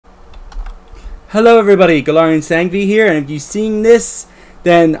Hello everybody, Galarian Sangvi here, and if you've seen this,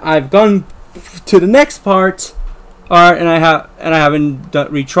 then I've gone to the next part, and I haven't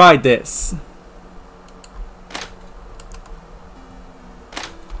retried this.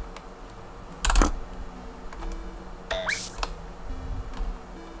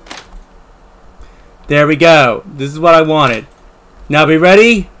 There we go. This is what I wanted. Now be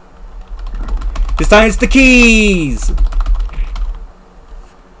ready. This time it's the keys.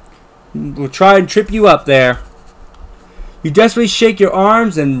 We'll try and trip you up there. You desperately shake your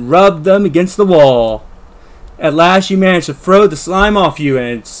arms and rub them against the wall. At last you manage to throw the slime off you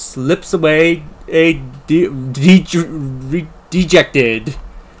and it slips away dejected.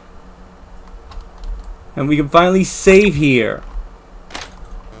 And we can finally save here.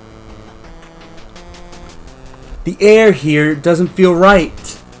 The air here doesn't feel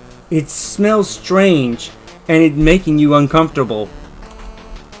right. It smells strange and it's making you uncomfortable.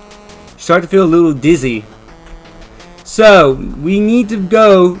 You start to feel a little dizzy. So we need to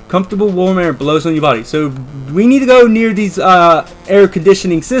go. Comfortable warm air blows on your body. So we need to go near these air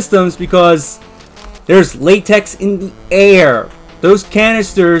conditioning systems because there's latex in the air. Those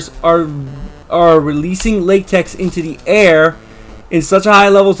canisters are releasing latex into the air in such a high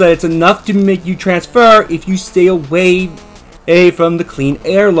levels that it's enough to make you transfer if you stay away from the clean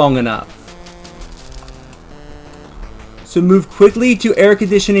air long enough. So move quickly to air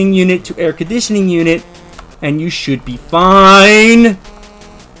conditioning unit and you should be fine.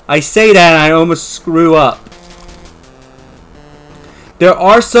 I say that and I almost screw up. There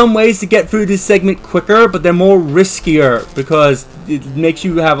are some ways to get through this segment quicker, but they're more riskier because it makes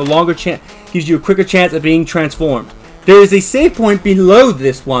you have a longer chance, gives you a quicker chance of being transformed. There is a save point below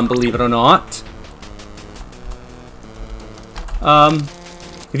this one, believe it or not.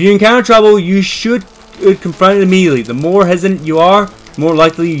 If you encounter trouble, you should confront it immediately. The more hesitant you are, the more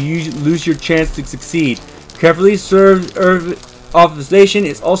likely you lose your chance to succeed. Carefully served authorization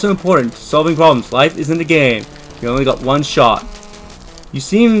is also important to solving problems. Life isn't a game. You only got one shot. You've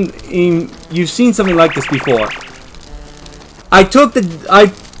seen something like this before. I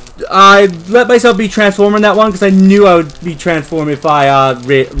let myself be transformed in that one because I knew I would be transformed if I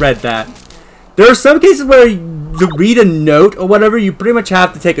read that. There are some cases where to read a note or whatever, you pretty much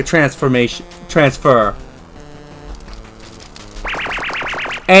have to take a transfer.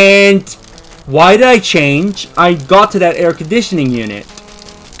 And why did I change? I got to that air conditioning unit.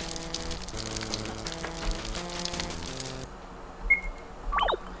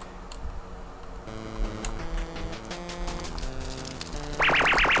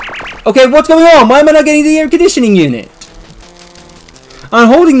 Okay, what's going on? Why am I not getting to the air conditioning unit? I'm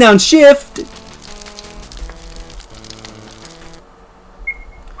holding down shift.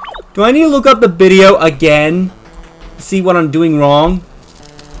 Do I need to look up the video again to see what I'm doing wrong?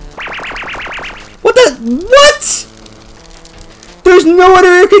 What? There's no other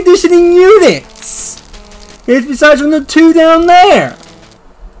air conditioning units. It's besides from the two down there.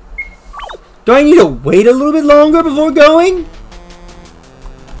 Do I need to wait a little bit longer before going?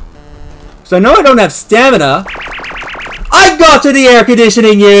 So I know I don't have stamina. I got to the air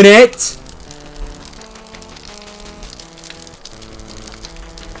conditioning unit.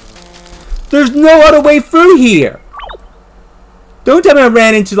 There's no other way through here. Don't tell me I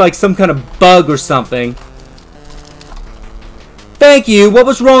ran into like some kind of bug or something. Thank you. What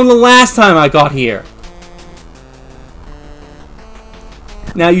was wrong the last time I got here?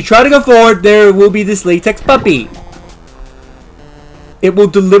 Now you try to go forward, there will be this latex puppy. It will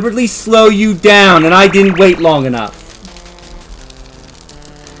deliberately slow you down, and I didn't wait long enough.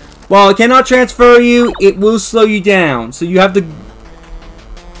 While it cannot transfer you, it will slow you down. So you have to...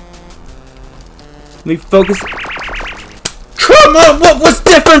 Let me focus. Come on! What was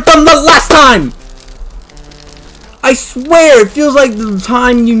different from the last time? I swear, it feels like the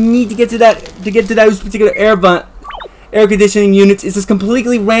time you need to get to those particular air conditioning units is just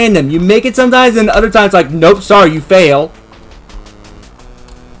completely random. You make it sometimes, and other times like, nope, sorry, you fail.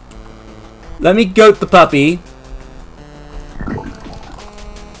 Let me goat the puppy.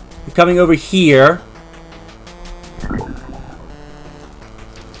 You're coming over here.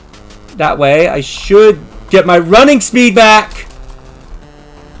 That way, I should get my running speed back.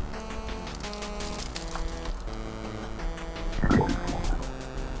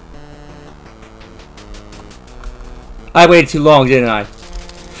 I waited too long, didn't I?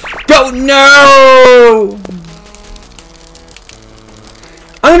 Go! No!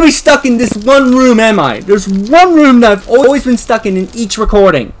 I'm gonna be stuck in this one room, am I? There's one room that I've always been stuck in each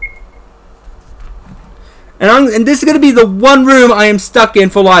recording. And this is gonna be the one room I am stuck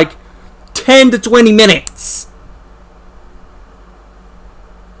in for like 10 to 20 minutes.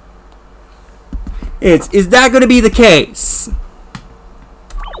 Is that going to be the case?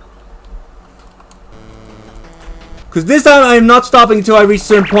 Because this time I am not stopping until I reach a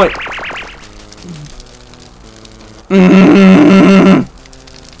certain point.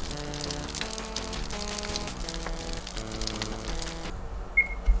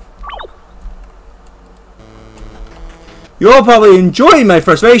 You're all probably enjoying my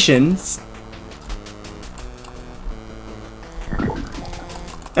frustrations.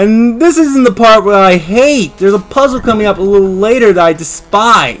 And this isn't the part where I hate. There's a puzzle coming up a little later that I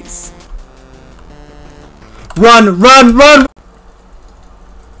despise. Run, run, run!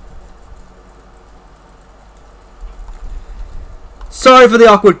 Sorry for the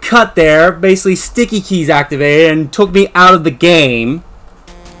awkward cut there. Basically, sticky keys activated and took me out of the game.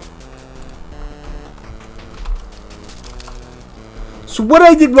 So what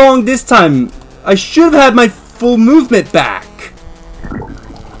I did wrong this time? I should have had my full movement back.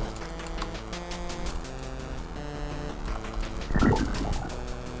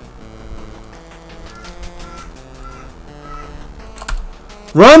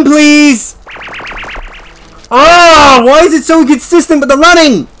 Run, please! Ah, why is it so inconsistent with the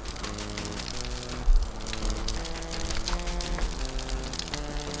running?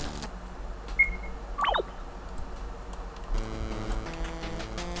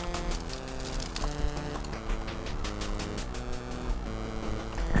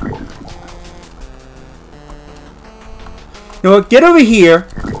 You know what? Get over here.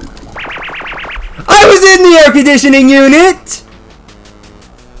 I was in the air conditioning unit!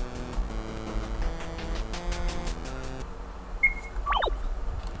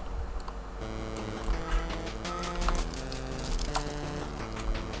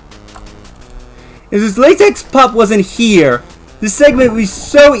 If this latex pup wasn't here, this segment would be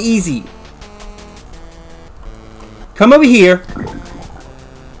so easy. Come over here.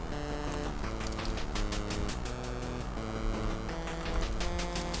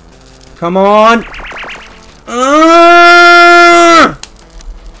 Come on.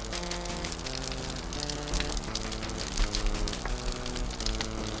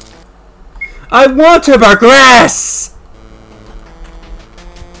 I want to progress!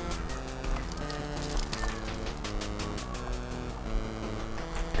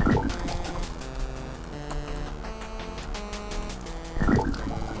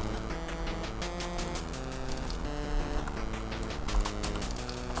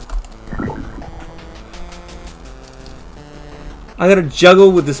 I gotta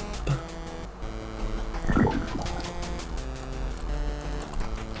juggle with this.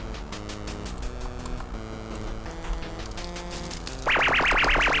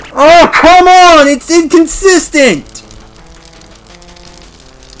 Oh, come on! It's inconsistent!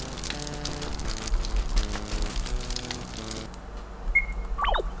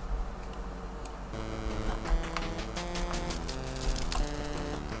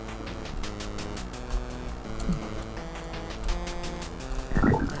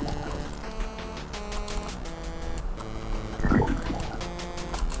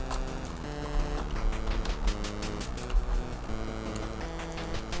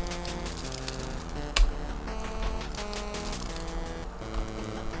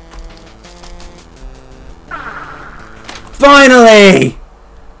 Finally!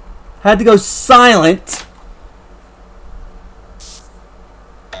 Had to go silent.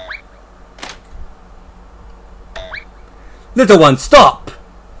 Little one, stop!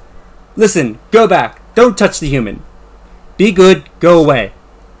 Listen, go back. Don't touch the human. Be good, go away.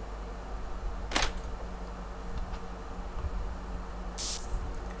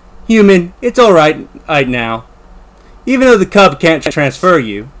 Human, it's alright right now. Even though the cub can't transfer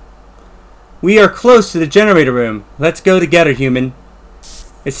you. We are close to the generator room. Let's go together, human.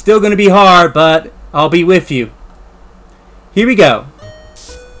 It's still going to be hard, but I'll be with you. Here we go.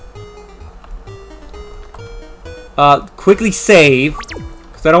 Quickly save,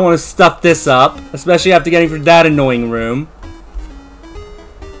 because I don't want to stuff this up, especially after getting through that annoying room.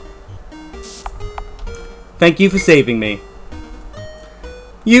 Thank you for saving me.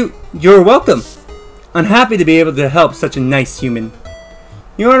 You're welcome. I'm happy to be able to help such a nice human.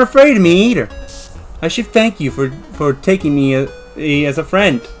 You aren't afraid of me either. I should thank you for taking me as a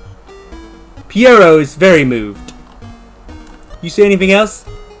friend. Piero is very moved. You say anything else?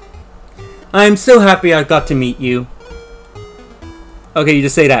 I am so happy I got to meet you. Okay, you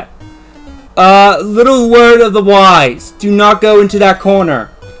just say that. Little word of the wise. Do not go into that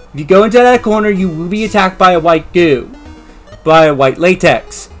corner. If you go into that corner, you will be attacked by a white goo. By a white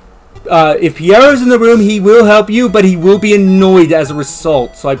latex. If Piero's in the room, he will help you, but he will be annoyed as a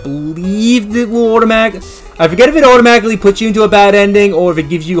result. So I believe it will automatic. I forget if it automatically puts you into a bad ending or if it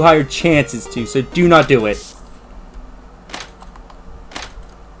gives you higher chances to, so do not do it.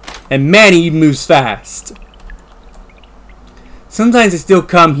 And man, he moves fast. Sometimes I still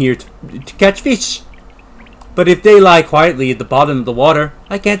come here to catch fish. But if they lie quietly at the bottom of the water,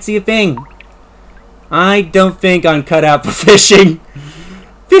 I can't see a thing. I don't think I'm cut out for fishing.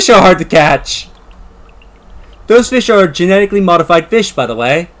 Fish are hard to catch. Those fish are genetically modified fish, by the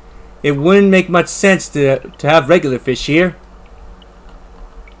way. It wouldn't make much sense to have regular fish here.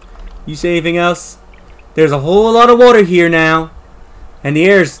 You say anything else? There's a whole lot of water here now. And the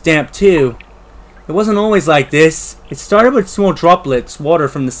air is damp too. It wasn't always like this. It started with small droplets, water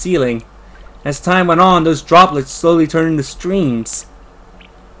from the ceiling. As time went on, those droplets slowly turned into streams.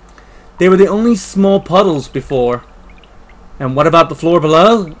 They were the only small puddles before. And what about the floor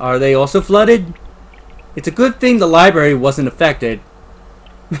below? Are they also flooded? It's a good thing the library wasn't affected.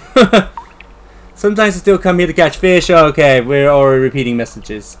 Sometimes I still come here to catch fish. Okay, we're already repeating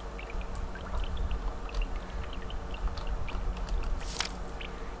messages.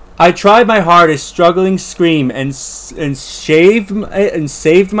 I tried my hardest, struggling scream and saved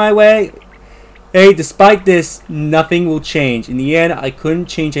my way. Hey, despite this, nothing will change. In the end, I couldn't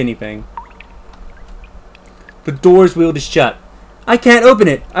change anything. The door's wheel is shut. I can't open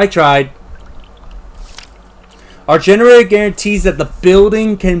it. I tried. Our generator guarantees that the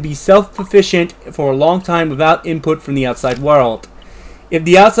building can be self-sufficient for a long time without input from the outside world. If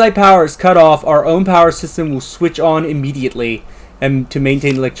the outside power is cut off, our own power system will switch on immediately and to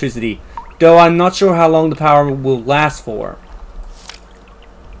maintain electricity, though I'm not sure how long the power will last for.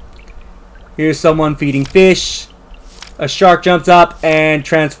 Here's someone feeding fish. A shark jumps up and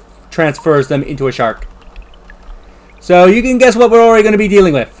transfers them into a shark. So you can guess what we're already going to be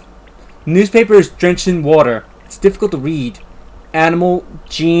dealing with. The newspaper is drenched in water. It's difficult to read. Animal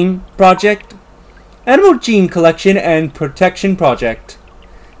Gene Project. Animal Gene Collection and Protection Project.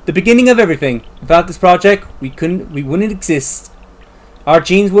 The beginning of everything. Without this project, we wouldn't exist. Our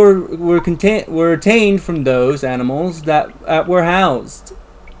genes were obtained from those animals that were housed.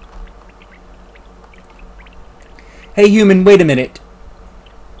 Hey human, wait a minute.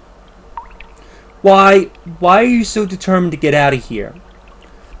 Why are you so determined to get out of here?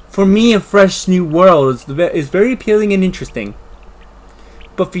 For me, a fresh new world is very appealing and interesting.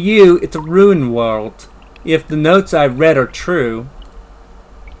 But for you, it's a ruined world, if the notes I've read are true.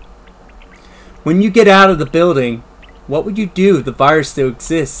 When you get out of the building, what would you do if the virus still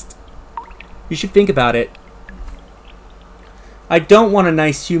exists? You should think about it. I don't want a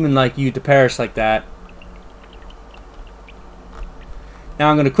nice human like you to perish like that. Now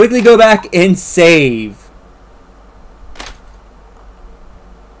I'm going to quickly go back and save.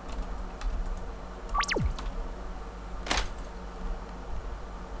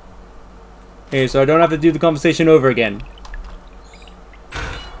 Okay, so I don't have to do the conversation over again.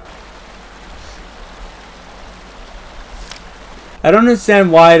 I don't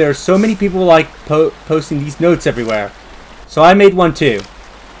understand why there are so many people like posting these notes everywhere. So I made one too.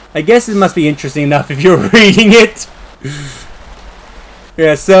 I guess it must be interesting enough if you're reading it.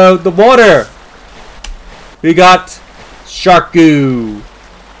 Yeah, so the water. We got shark goo.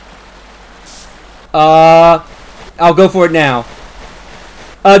 I'll go for it now.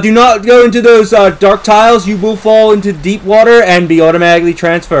 Do not go into those dark tiles. You will fall into deep water and be automatically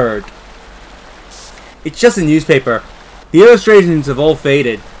transferred. It's just a newspaper. The illustrations have all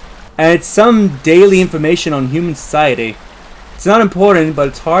faded. And it's some daily information on human society. It's not important, but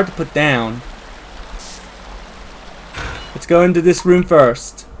it's hard to put down. Let's go into this room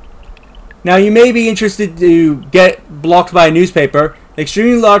first. Now you may be interested to get blocked by a newspaper.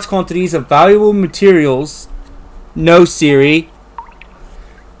 Extremely large quantities of valuable materials, no Siri,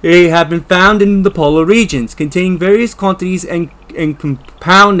 they have been found in the polar regions, containing various quantities and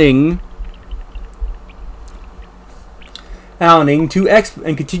continuing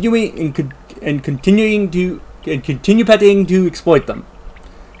to exploit them.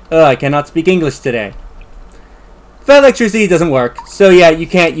 I cannot speak English today. The electricity doesn't work, so yeah, you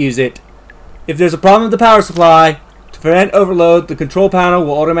can't use it. If there's a problem with the power supply, to prevent overload, the control panel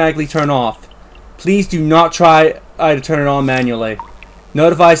will automatically turn off. Please do not try to turn it on manually.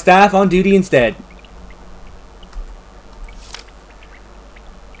 Notify staff on duty instead.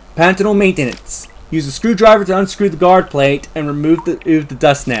 Pantanal maintenance. Use a screwdriver to unscrew the guard plate and remove the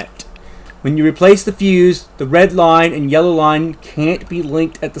dust net. When you replace the fuse, the red line and yellow line can't be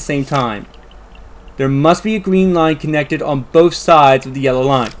linked at the same time. There must be a green line connected on both sides of the yellow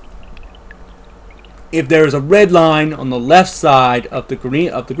line. If there is a red line on the left side of the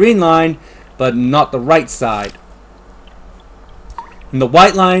green line, but not the right side. And the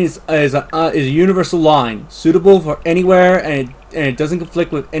white line is a universal line, suitable for anywhere, and it doesn't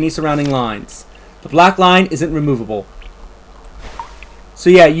conflict with any surrounding lines. The black line isn't removable. So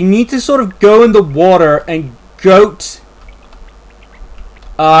yeah, you need to sort of go in the water and goat.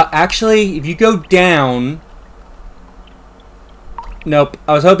 Actually, if you go down... Nope,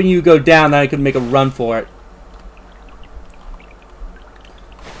 I was hoping you would go down, then I could make a run for it.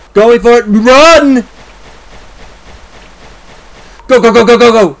 Going for it, run! Go, go, go, go,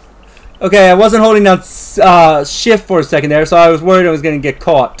 go, go! Okay, I wasn't holding down shift for a second there, so I was worried I was going to get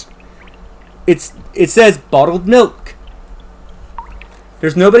caught. It says bottled milk.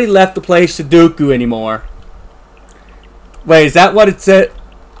 There's nobody left to play Sudoku anymore. Wait, is that what it said?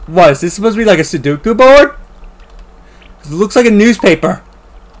 What, is this supposed to be like a Sudoku board? It looks like a newspaper.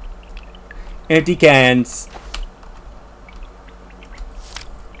 Empty cans.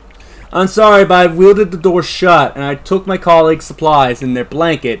 I'm sorry, but I've wielded the door shut, and I took my colleagues' supplies in their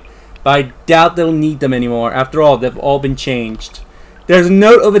blanket, but I doubt they'll need them anymore. After all, they've all been changed. There's a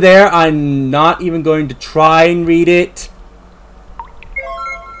note over there. I'm not even going to try and read it.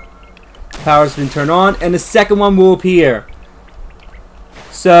 Power's been turned on, and the second one will appear.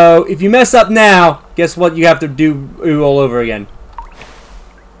 So, if you mess up now, guess what you have to do all over again.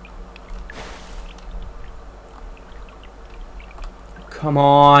 Come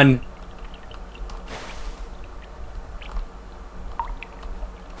on.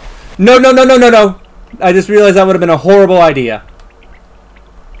 No, no, no, no, no, no. I just realized that would have been a horrible idea.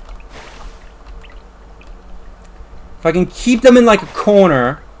 If I can keep them in like a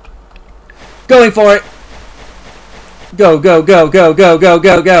corner. Going for it. Go, go, go, go, go, go,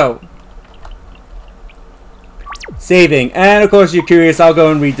 go, go. Saving. And of course you're curious, I'll go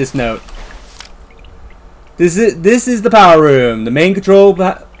and read this note. This is the power room. The main control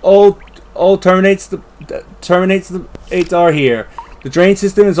all terminates the 8R here. The drain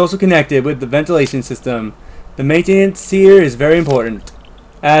system is also connected with the ventilation system. The maintenance here is very important.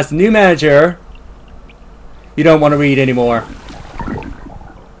 As the new manager, you don't want to read anymore.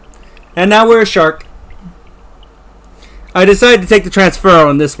 And now we're a shark. I decided to take the transfer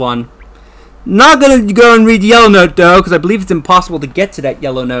on this one. Not going to go and read the yellow note though, because I believe it's impossible to get to that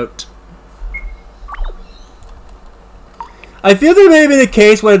yellow note. I feel there may have been a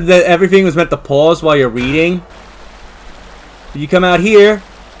case where everything was meant to pause while you're reading. You come out here,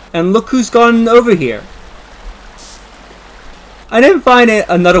 and look who's gone over here. I didn't find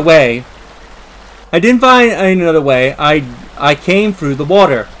another way. I came through the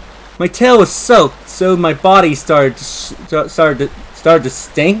water. My tail was soaked, so my body started to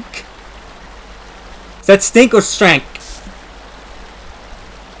stink. Is that stink or stank?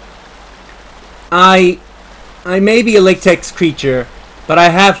 I may be a latex creature, but I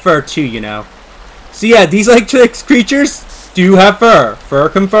have fur too, you know. So yeah, these latex creatures do have fur. Fur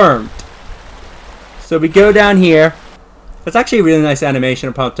confirmed. So we go down here. That's actually a really nice animation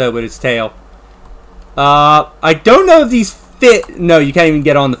of Ponto with its tail. I don't know if these fit. No, you can't even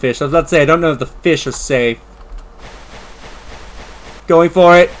get on the fish. I was about to say, I don't know if the fish are safe. Going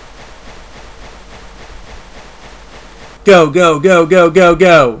for it. Go, go, go, go, go,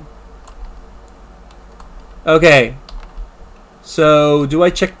 go. Okay. So, do I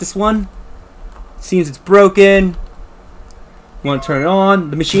check this one? Seems it's broken. Want to turn it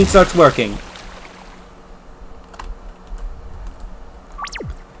on. The machine starts working.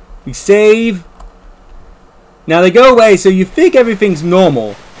 We save. Now they go away, so you think everything's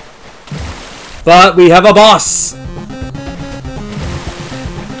normal. But we have a boss.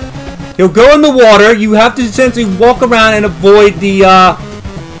 He'll go in the water. You have to essentially walk around and avoid the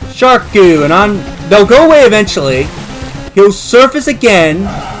shark goo. And they'll go away eventually. He'll surface again.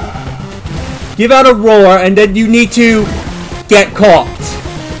 Give out a roar, and then you need to get caught.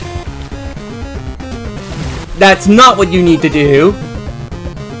 That's not what you need to do.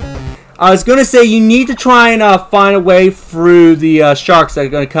 I was going to say you need to try and find a way through the sharks that are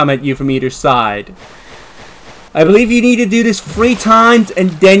going to come at you from either side. I believe you need to do this 3 times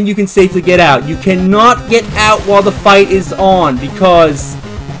and then you can safely get out. You cannot get out while the fight is on because...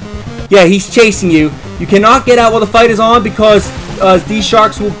 Yeah, he's chasing you. You cannot get out while the fight is on because these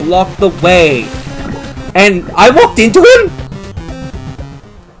sharks will block the way. And I walked into him?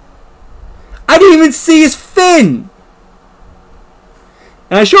 I didn't even see his fin!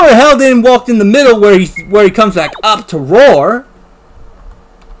 And I sure as hell didn't walk in the middle where he comes back up to roar.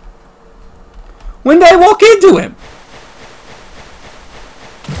 When did I walk into him?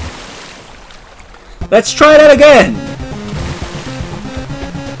 Let's try that again.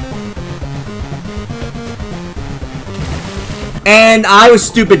 And I was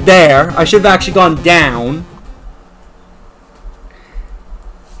stupid there. I should have actually gone down.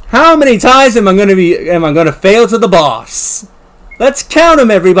 How many times am I gonna fail to the boss? Let's count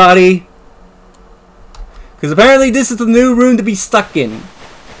them, everybody. Because apparently this is the new room to be stuck in.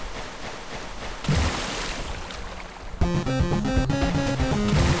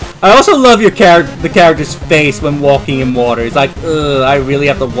 I also love the character's face when walking in water. It's like, ugh, I really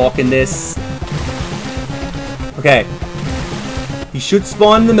have to walk in this. Okay. He should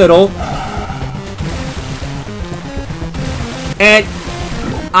spawn in the middle. And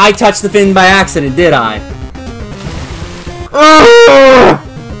I touched the fin by accident, did I? Ugh!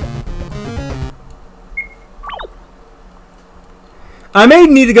 I may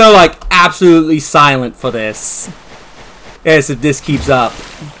need to go, like, absolutely silent for this. Yes, if this keeps up.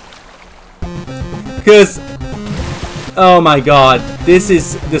 Because, oh my god, this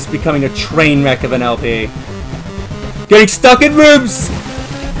is just becoming a train wreck of an LP. Getting stuck in rooms!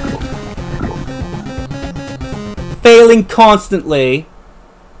 Failing constantly.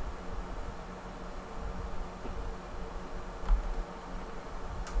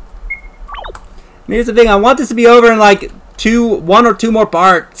 Here's the thing, I want this to be over in like 1 or 2 more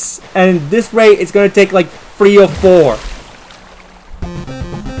parts. And at this rate, it's going to take like 3 or 4.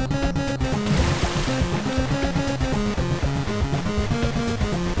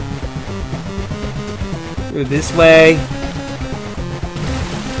 Go this way.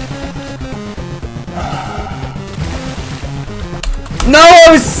 No, I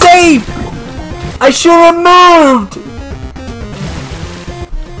was safe! I should have moved!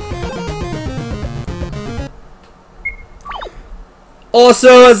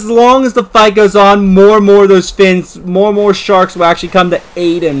 Also, as long as the fight goes on, more and more of those fins, more and more sharks will actually come to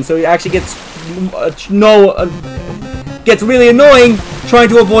aid him. So he actually gets gets really annoying trying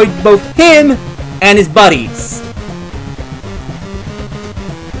to avoid both him and his buddies.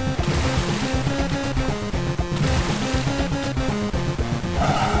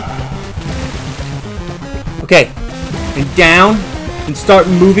 Okay, and down, and start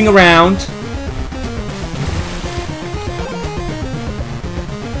moving around.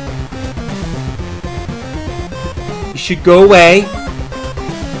 You should go away.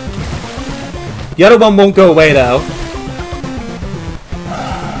 The other one won't go away though.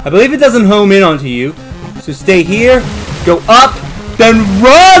 I believe it doesn't home in onto you. So stay here, go up, then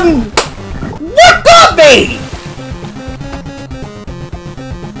run! What got me?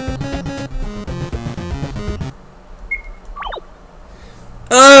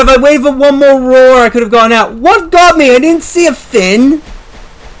 If I waited for one more roar, I could have gone out. What got me? I didn't see a fin.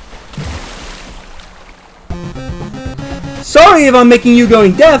 Sorry if I'm making you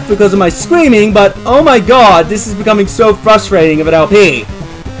going deaf because of my screaming, but oh my god, this is becoming so frustrating of an LP.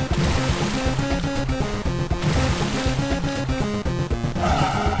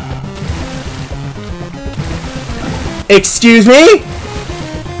 Excuse me?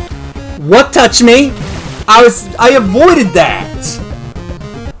 What touched me? I avoided that.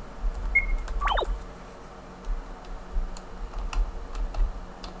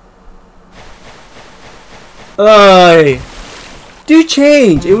 Do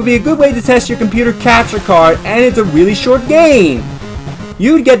change. It would be a good way to test your computer capture card, and it's a really short game.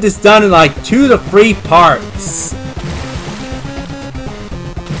 You would get this done in like 2 to 3 parts.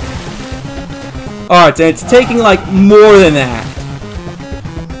 Alright, so it's taking like more than that.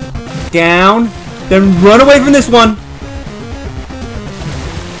 Down, then run away from this one.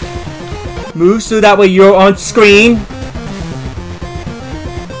 Move so that way you're on screen.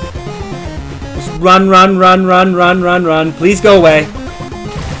 Run, run, run, run, run, run, run. Please go away.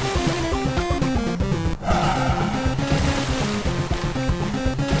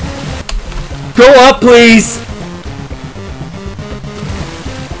 Go up, please.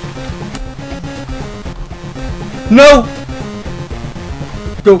 No.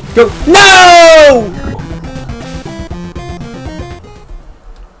 Go, go. No!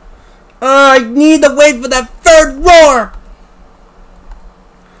 I need to wait for that 3rd roar.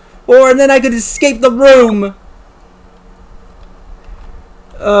 And then I could escape the room.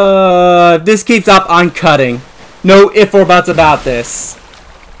 If this keeps up, I'm cutting. No if or buts about this.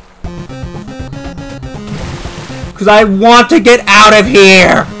 Because I want to get out of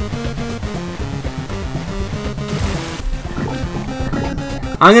here.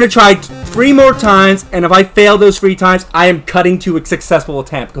 I'm going to try 3 more times, and if I fail those 3 times, I am cutting to a successful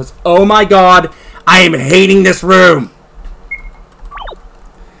attempt. Because, oh my god, I am hating this room.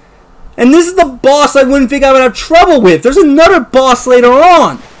 And this is the boss I wouldn't think I would have trouble with. There's another boss later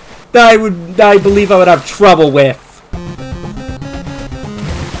on that I believe I would have trouble with.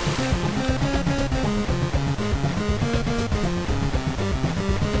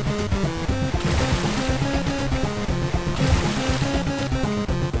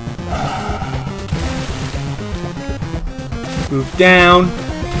 Move down.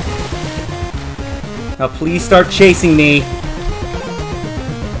 Now please start chasing me.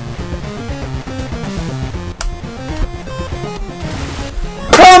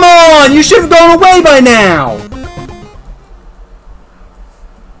 Come on! You should have gone away by now!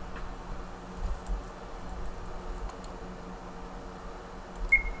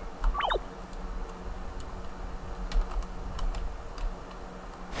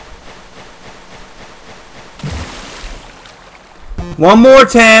 One more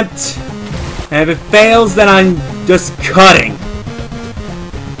attempt, and if it fails, then I'm just cutting.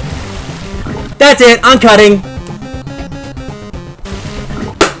 That's it, I'm cutting.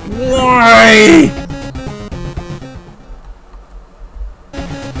 Why?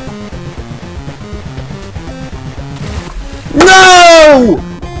 No!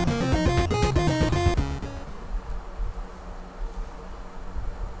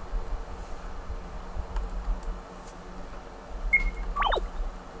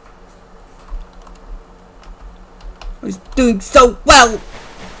 I was doing so well!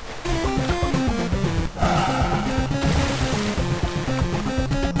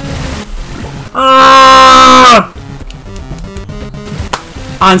 Ah!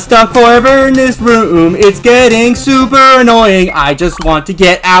 I'm stuck forever in this room. It's getting super annoying. I just want to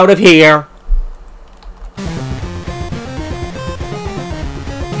get out of here.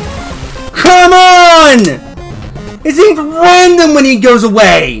 Come on! It seems random when he goes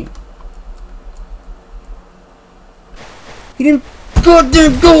away. He didn't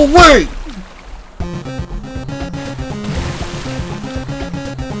goddamn go away!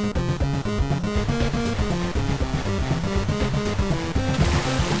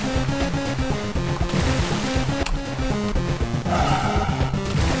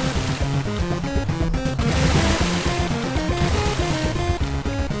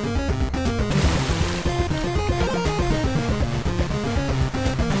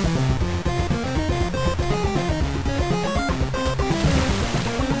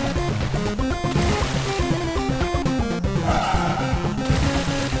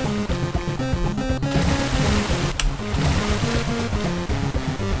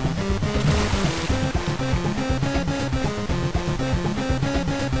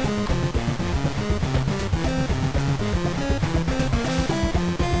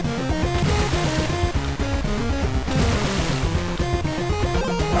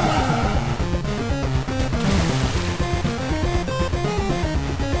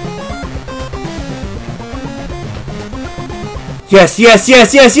 Yes, yes,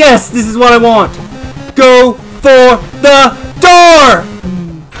 yes, yes, yes! This is what I want! Go for the door!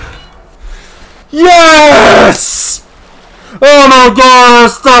 Yes! Oh my god, I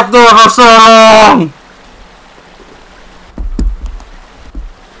was stuck there for so long!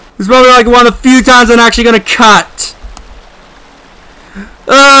 This is probably like one of the few times I'm actually gonna cut.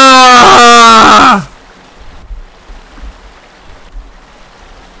 Ah!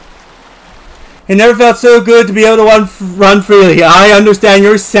 It never felt so good to be able to run freely. I understand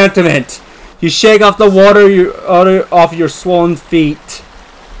your sentiment. You shake off the water off your swollen feet.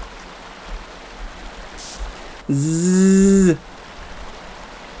 Zzz.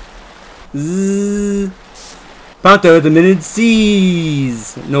 Zzz. Pronto, the minute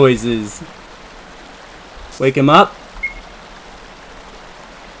sees noises. Wake him up.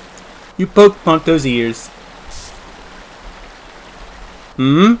 You poke Pronto's ears.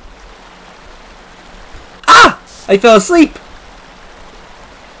 Hmm? I fell asleep!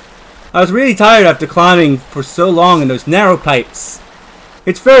 I was really tired after climbing for so long in those narrow pipes.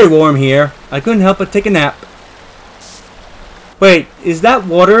 It's very warm here. I couldn't help but take a nap. Wait, is that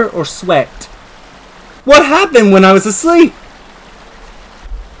water or sweat? What happened when I was asleep?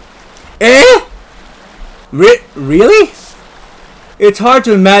 Eh? Really? It's hard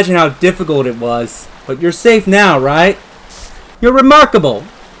to imagine how difficult it was, but you're safe now, right? You're remarkable.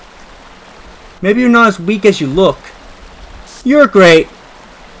 Maybe you're not as weak as you look. You're great.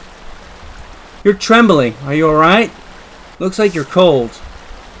 You're trembling. Are you alright? Looks like you're cold.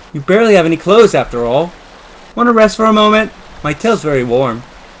 You barely have any clothes after all. Want to rest for a moment? My tail's very warm.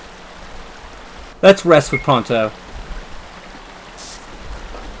 Let's rest with Pronto.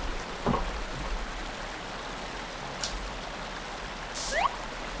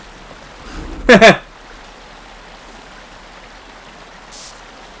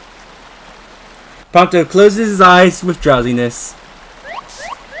 Pronto closes his eyes with drowsiness.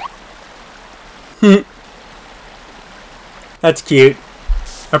 That's cute.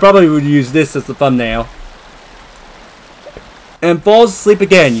 I probably would use this as the thumbnail. And falls asleep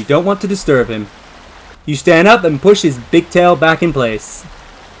again. You don't want to disturb him. You stand up and push his big tail back in place.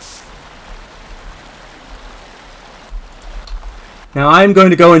 Now I'm going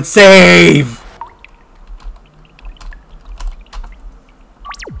to go and save!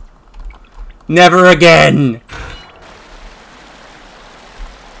 Never again!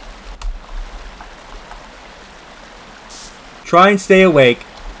 Try and stay awake.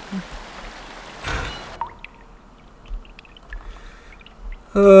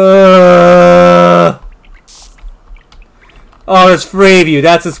 Oh, there's 3 of you.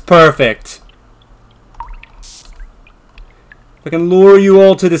 That's just perfect. If I can lure you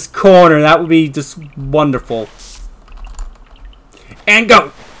all to this corner, that would be just wonderful. And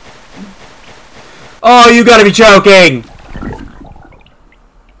go! Oh, you gotta be joking!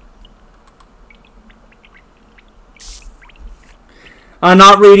 I'm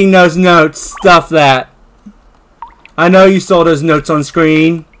not reading those notes. Stuff that. I know you saw those notes on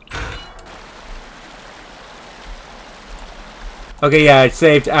screen. Okay, yeah, it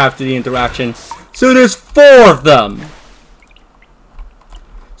saved after the interaction. So there's 4 of them.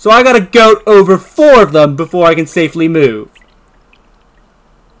 So I gotta go over 4 of them before I can safely move.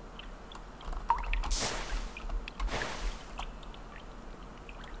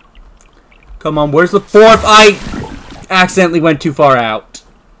 Come on, where's the 4th? I accidentally went too far out.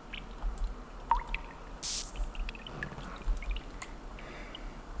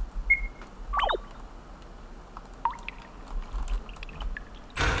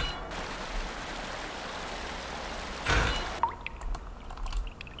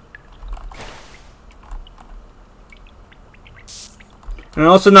 And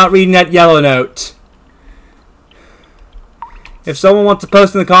I'm also not reading that yellow note. If someone wants to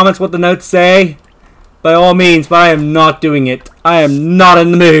post in the comments what the notes say, by all means, but I am not doing it. I am not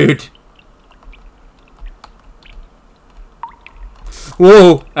in the mood.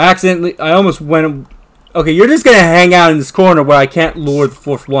 Whoa, accidentally, I almost went... Okay, you're just gonna hang out in this corner where I can't lure the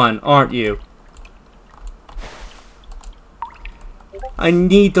 4th one, aren't you? I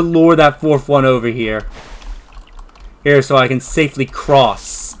need to lure that 4th one over here. Here, so I can safely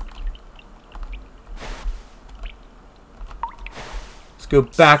cross. Let's go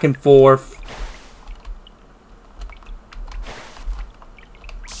back and forth.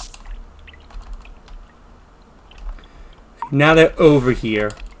 Now they're over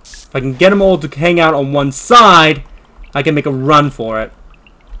here. If I can get them all to hang out on one side, I can make a run for it.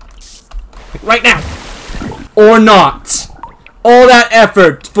 Like right now! Or not! All that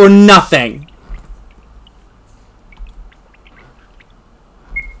effort for nothing!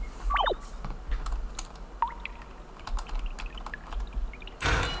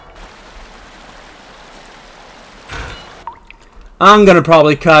 I'm gonna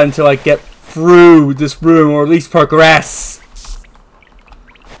probably cut until I get through this room, or at least progress.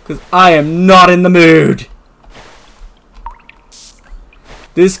 Because I am not in the mood.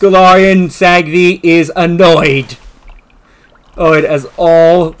 This Galarian Sagvi is annoyed. Oh, it as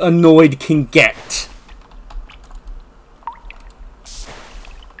all annoyed can get.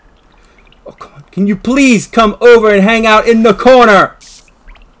 Oh, come on. Can you please come over and hang out in the corner?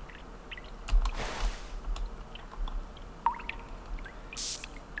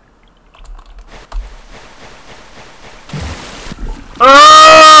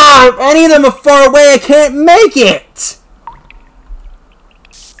 Ah! If any of them are far away, I can't make it!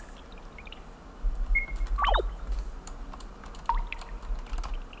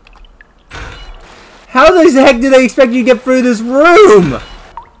 How the heck do they expect you to get through this room?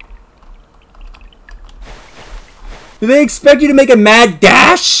 Do they expect you to make a mad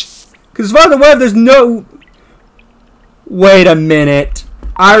dash? Because as far as I'm aware, there's no... Wait a minute.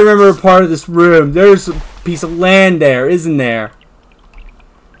 I remember a part of this room. There's a piece of land there, isn't there?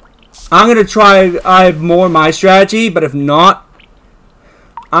 I'm going to try more my strategy, but if not,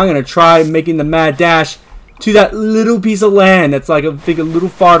 I'm going to try making the mad dash to that little piece of land that's like, I think, a little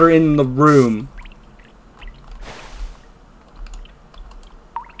farther in the room.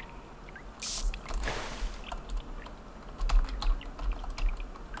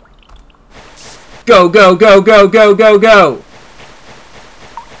 Go, go, go, go, go, go, go!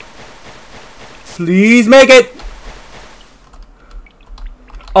 Please make it!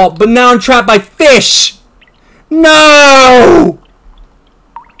 Oh, but now I'm trapped by fish! No!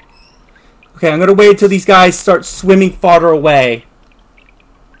 Okay, I'm gonna wait until these guys start swimming farther away.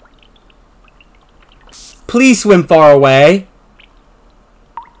 Please swim far away.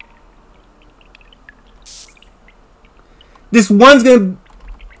 This one's gonna...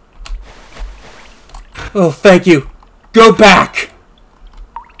 Oh, thank you. Go back!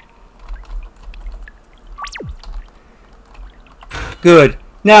 Good.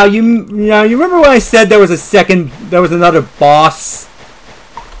 Now you remember when I said there was another boss?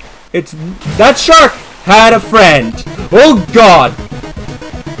 That shark had a friend. Oh god!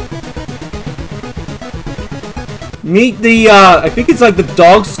 Meet the, I think it's like the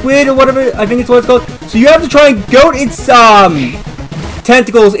dog squid or whatever, I think it's what it's called. So you have to try and goad its,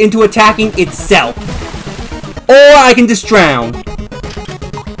 tentacles into attacking itself. Or I can just drown.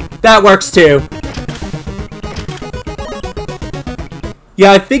 That works too.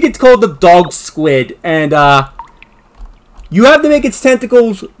 Yeah, I think it's called the dog squid, and, you have to make its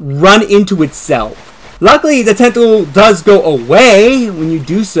tentacles run into itself. Luckily, the tentacle does go away when you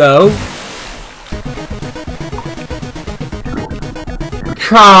do so.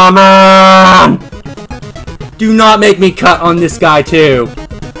 Come on! Do not make me cut on this guy, too.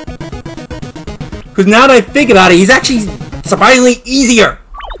 Because now that I think about it, he's actually surprisingly easier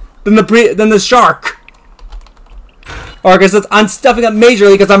than the shark. Or I guess I'm stuffing up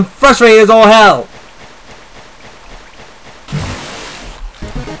majorly because I'm frustrated as all hell.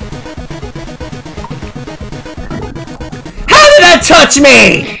 How did that touch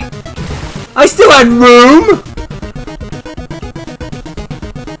me? I still had room.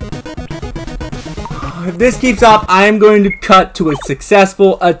 If this keeps up, I am going to cut to a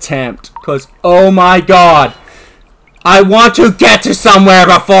successful attempt. Because, oh my god. I want to get to somewhere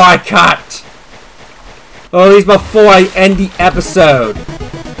before I cut. Or at least before I end the episode.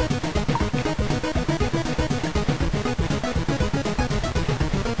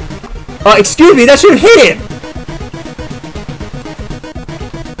 Oh, excuse me, that should have hit him!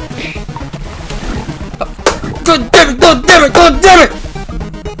 God damn it, god damn it, god damn it!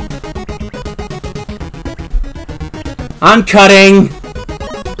 I'm cutting!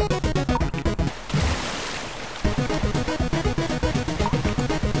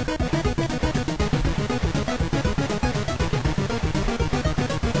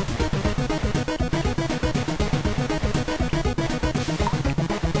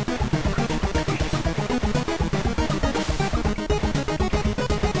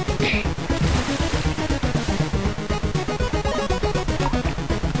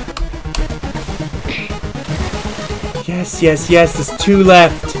 Yes, yes, yes, there's 2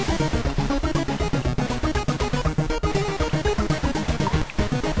 left.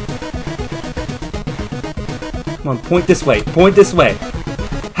 Come on, point this way, point this way.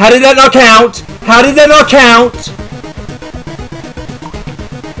 How did that not count? How did that not count?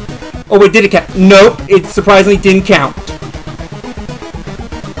 Oh wait, did it count? Nope, it surprisingly didn't count.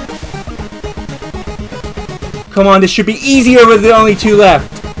 Come on, this should be easier with the only 2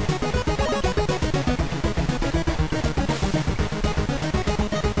 left.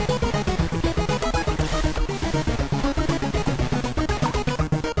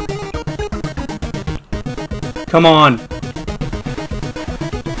 Come on.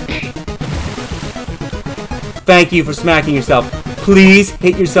 Thank you for smacking yourself. Please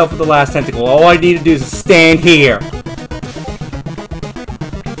hit yourself with the last tentacle. All I need to do is stand here.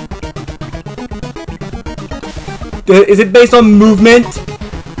 Is it based on movement?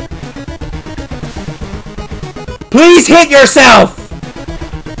 Please hit yourself!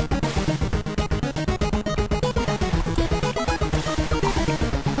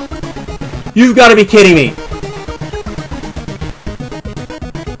 You've got to be kidding me.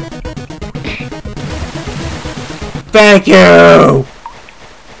 Thank you!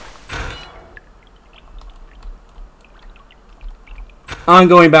 I'm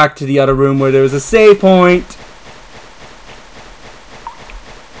going back to the other room where there was a save point.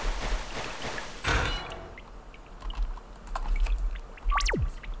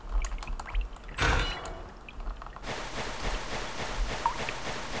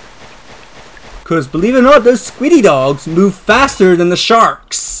 Because believe it or not, those squiddy dogs move faster than the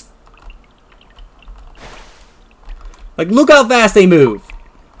sharks. Like, look how fast they move.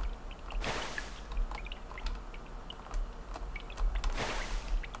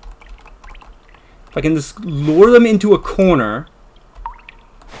 If I can just lure them into a corner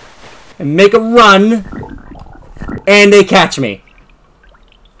and make a run, and they catch me.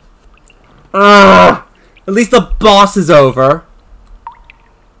 Ugh. At least the boss is over.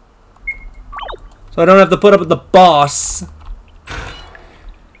 So I don't have to put up with the boss.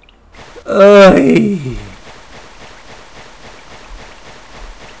 Ugh.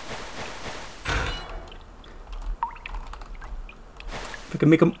 If I can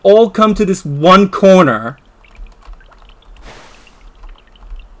make them all come to this one corner.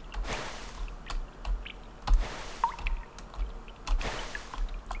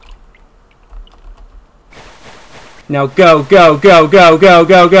 Now go, go, go, go, go,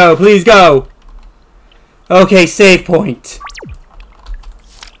 go, go. Please go. Okay, save point.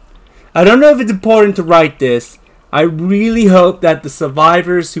 I don't know if it's important to write this. I really hope that the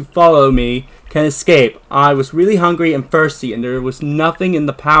survivors who follow me can escape. I was really hungry and thirsty, and there was nothing in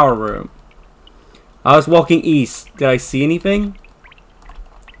the power room. I was walking east. Did I see anything?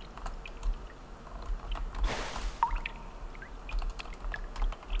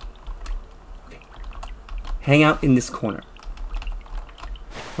 Hang out in this corner.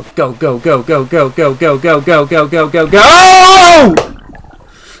 Go, go, go, go, go, go, go, go, go, go, go, go, go. Oh!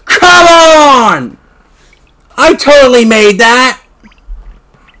 Come on! I totally made that!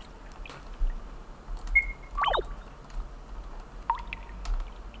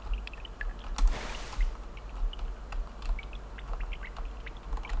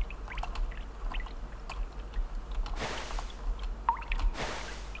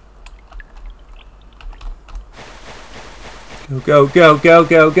 Go, go, go,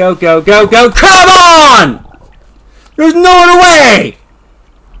 go, go, go, go, go, come on! There's no other way!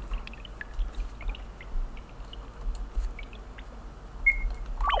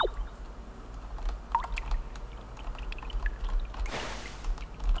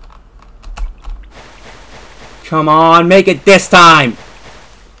 Come on, make it this time!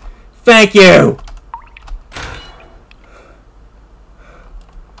 Thank you!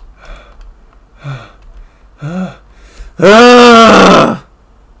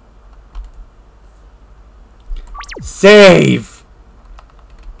 Save!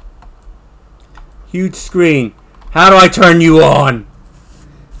 Huge screen. How do I turn you on?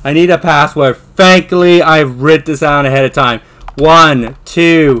 I need a password. Thankfully, I've written this out ahead of time. 1,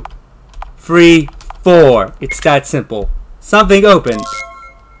 2, 3, 4. It's that simple. Something opened.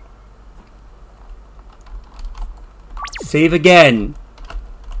 Save again.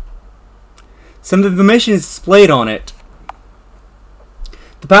 Some information is displayed on it.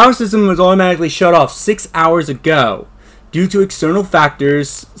 The power system was automatically shut off 6 hours ago due to external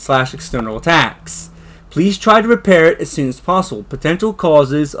factors / external attacks. Please try to repair it as soon as possible. Potential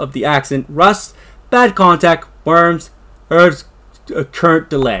causes of the accident: rust, bad contact, worms, or a current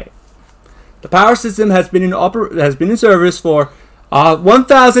delay. The power system has been in service for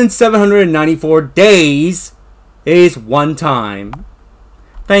 1,794 days. Is one time.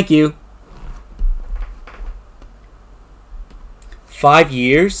 Thank you. 5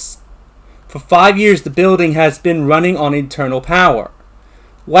 years? For 5 years, the building has been running on internal power.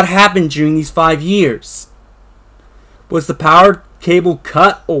 What happened during these 5 years? Was the power cable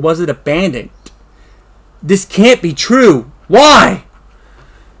cut, or was it abandoned? This can't be true. Why?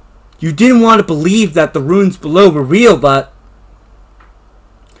 You didn't want to believe that the ruins below were real, but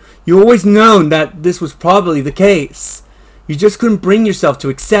you always known that this was probably the case. You just couldn't bring yourself to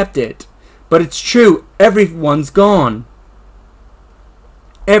accept it. But it's true. Everyone's gone.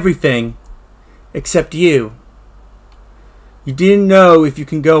 Everything. Except you. You didn't know if you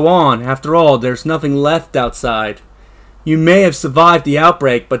can go on. After all, there's nothing left outside. You may have survived the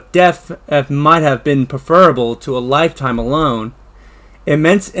outbreak, but death might have been preferable to a lifetime alone.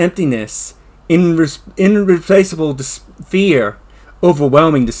 Immense emptiness, irreplaceable fear,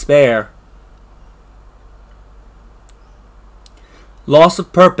 overwhelming despair. Loss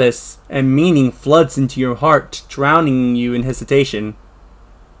of purpose and meaning floods into your heart, drowning you in hesitation.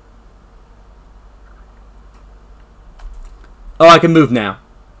 Oh, I can move now.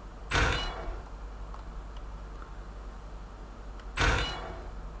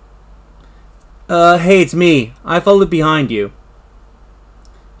 Hey, it's me. I followed behind you.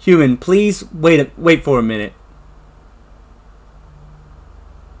 Human, please wait for a minute.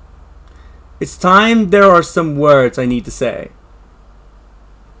 It's time. There are some words I need to say.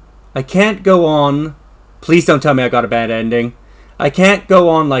 I can't go on. Please don't tell me I got a bad ending. I can't go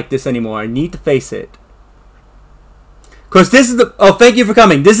on like this anymore. I need to face it. Because this is the... Oh, thank you for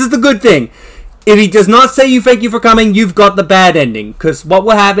coming. This is the good thing. If he does not say you thank you for coming, you've got the bad ending. Because what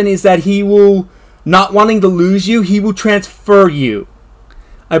will happen is that he will, not wanting to lose you, he will transfer you.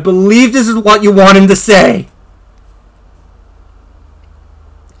 I believe this is what you want him to say.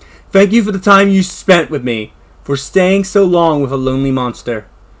 Thank you for the time you spent with me. For staying so long with a lonely monster.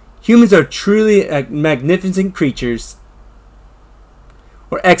 Humans are truly magnificent creatures.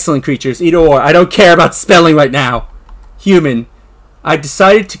 Or excellent creatures. Either or. I don't care about spelling right now. Human, I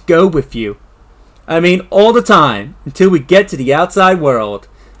decided to go with you. I mean, all the time, until we get to the outside world.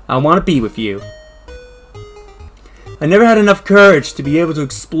 I want to be with you. I never had enough courage to be able to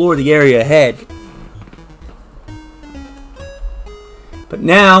explore the area ahead. But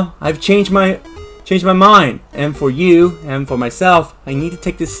now, I've changed my mind. And for you, and for myself, I need to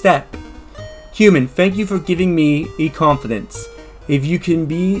take this step. Human, thank you for giving me confidence. If you can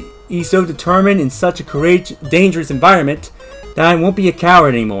be so determined in such a dangerous environment, then I won't be a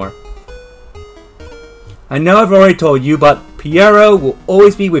coward anymore. I know I've already told you, but Piero will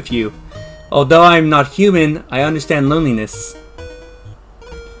always be with you. Although I am not human, I understand loneliness.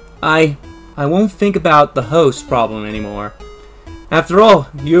 I won't think about the host problem anymore. After all,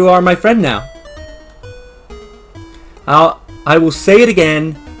 you are my friend now. I will say it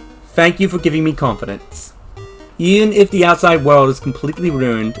again. Thank you for giving me confidence. Even if the outside world is completely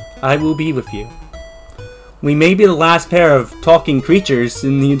ruined, I will be with you. We may be the last pair of talking creatures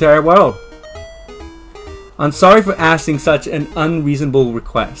in the entire world. I'm sorry for asking such an unreasonable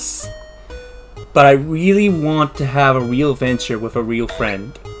request, but I really want to have a real adventure with a real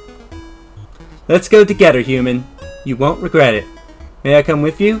friend. Let's go together, human. You won't regret it. May I come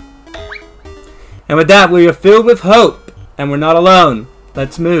with you? And with that, we are filled with hope, and we're not alone.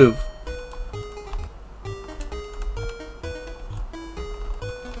 Let's move.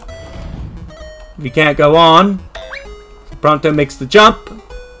 We can't go on. Pronto makes the jump.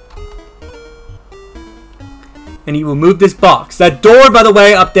 And he will move this box. That door, by the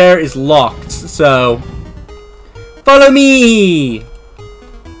way, up there is locked. So, follow me!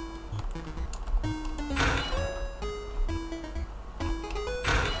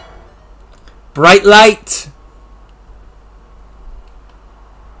 Bright light!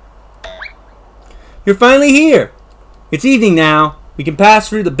 You're finally here! It's evening now. We can pass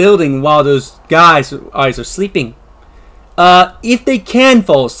through the building while those guys are sleeping. If they can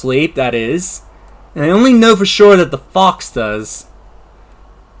fall asleep, that is. And I only know for sure that the fox does.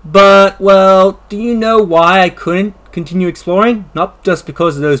 But, well, do you know why I couldn't continue exploring? Not just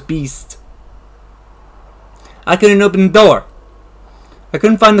because of those beasts. I couldn't open the door. I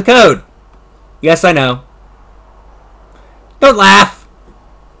couldn't find the code. Yes, I know. Don't laugh!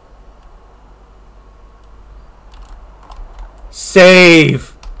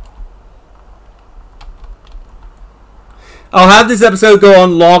 Save! I'll have this episode go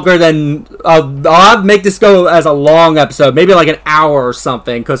on longer than... I'll make this go as a long episode. Maybe like an hour or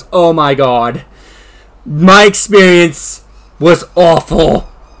something. Because, oh my god. My experience was awful.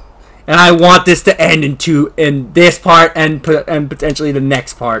 And I want this to end in this part and potentially the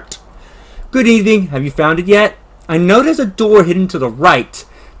next part. Good evening. Have you found it yet? I know there's a door hidden to the right.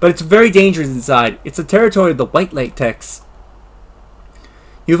 But it's very dangerous inside. It's the territory of the white latex.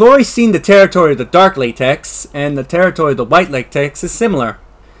 You've already seen the territory of the dark latex, and the territory of the white latex is similar.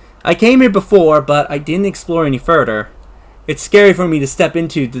 I came here before, but I didn't explore any further. It's scary for me to step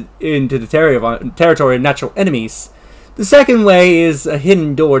into the territory of natural enemies. The second way is a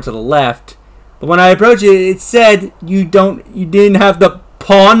hidden door to the left, but when I approached it, it said you didn't have the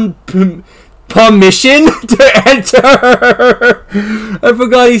permission to enter. I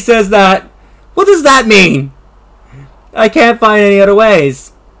forgot he says that. What does that mean? I can't find any other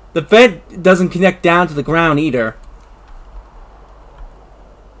ways. The vent doesn't connect down to the ground either.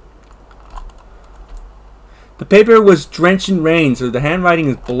 The paper was drenched in rain, so the handwriting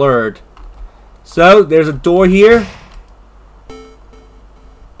is blurred. So, there's a door here.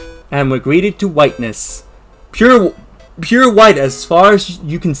 And we're greeted to whiteness. Pure white as far as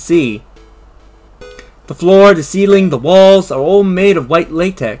you can see. The floor, the ceiling, the walls are all made of white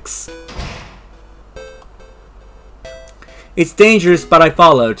latex. It's dangerous, but I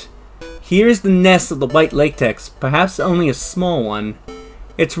followed. Here's the nest of the white latex, perhaps only a small one.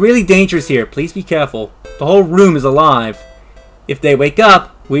 It's really dangerous here, please be careful. The whole room is alive. If they wake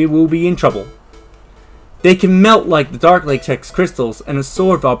up, we will be in trouble. They can melt like the dark latex crystals and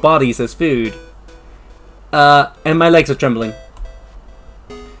absorb our bodies as food. And my legs are trembling.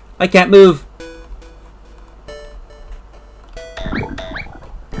 I can't move.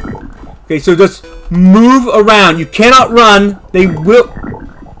 Okay, so just move around. You cannot run. They will...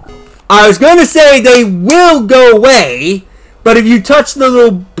 I was going to say they will go away, but if you touch the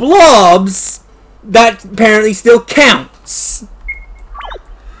little blobs, that apparently still counts.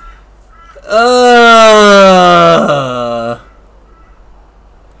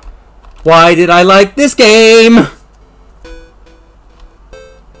 Why did I like this game?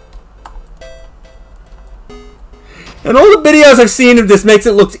 And all the videos I've seen of this makes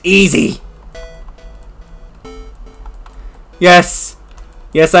it look easy. Yes.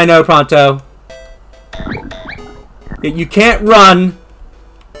 Yes, I know, Pronto. You can't run.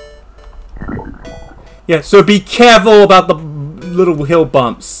 Yeah, so be careful about the little hill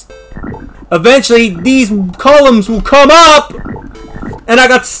bumps. Eventually, these columns will come up! And I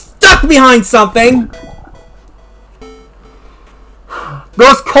got stuck behind something!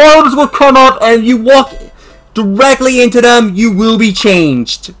 Those columns will come up and you walk directly into them, you will be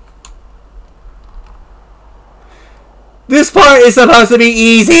changed. This part is supposed to be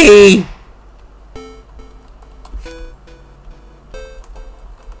easy!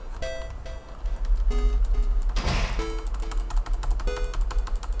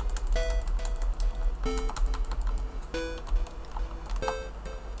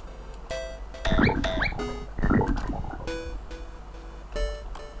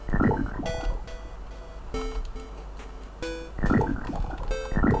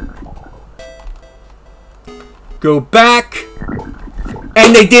 Go back.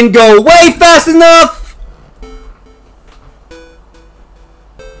 And they didn't go away fast enough!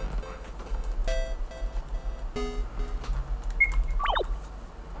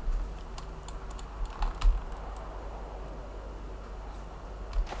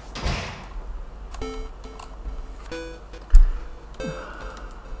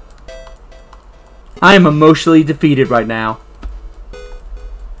 I am emotionally defeated right now.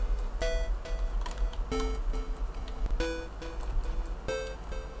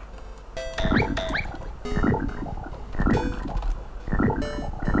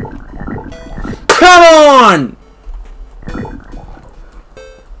 Come on!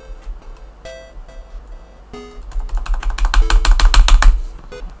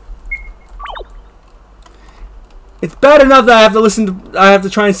 It's bad enough that I have to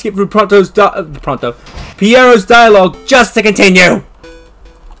try and skip through Piero's dialogue just to continue.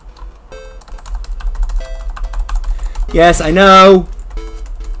 Yes, I know.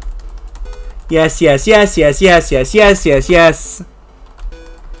 Yes.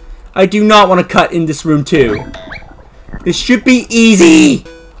 I do not want to cut in this room too. This should be easy.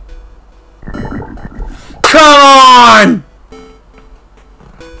 Come on!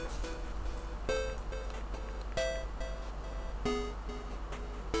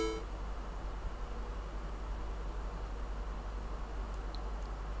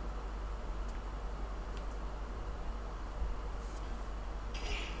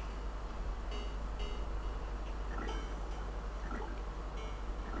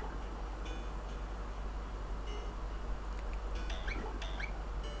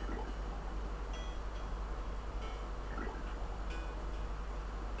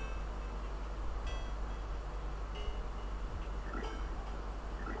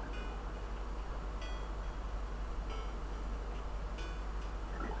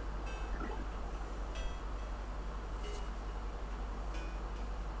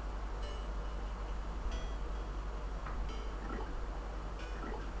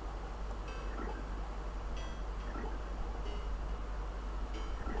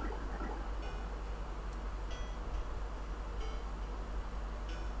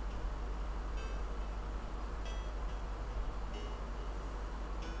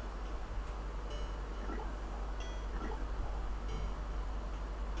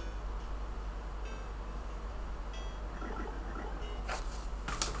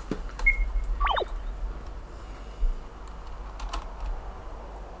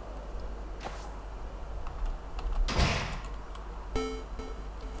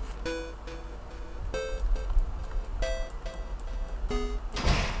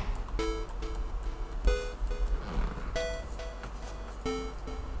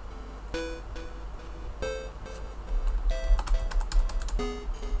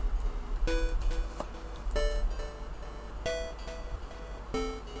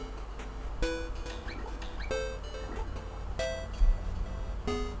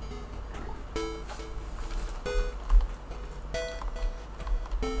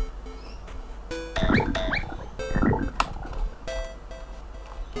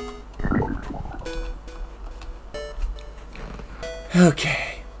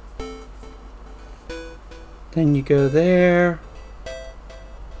 Okay. Then you go there.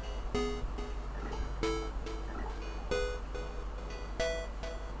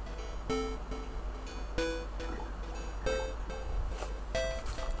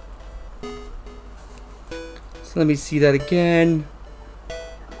 So let me see that again.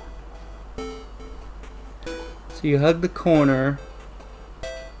 So you hug the corner.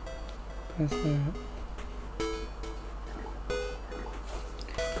 Press that.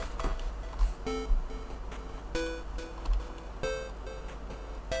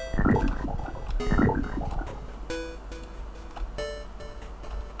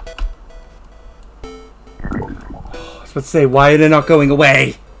 Let's say, why are they not going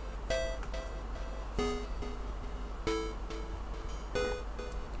away?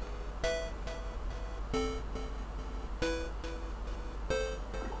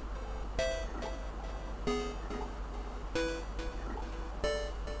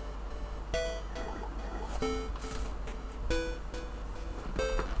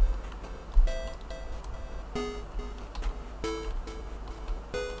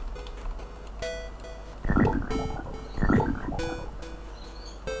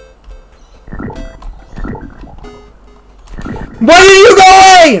 Why did you go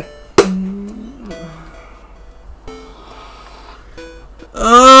away?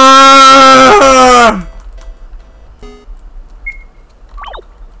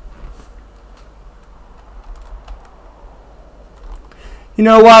 You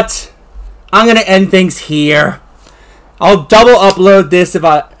know what? I'm gonna end things here. I'll double upload this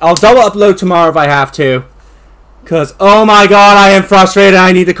I'll double upload tomorrow if I have to. Cause oh my god, I am frustrated.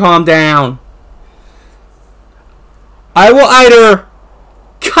 I need to calm down. I will either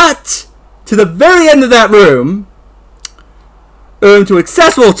cut to the very end of that room to a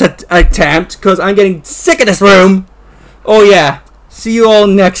successful attempt, because I'm getting sick of this room. Oh yeah. See you all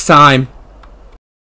next time.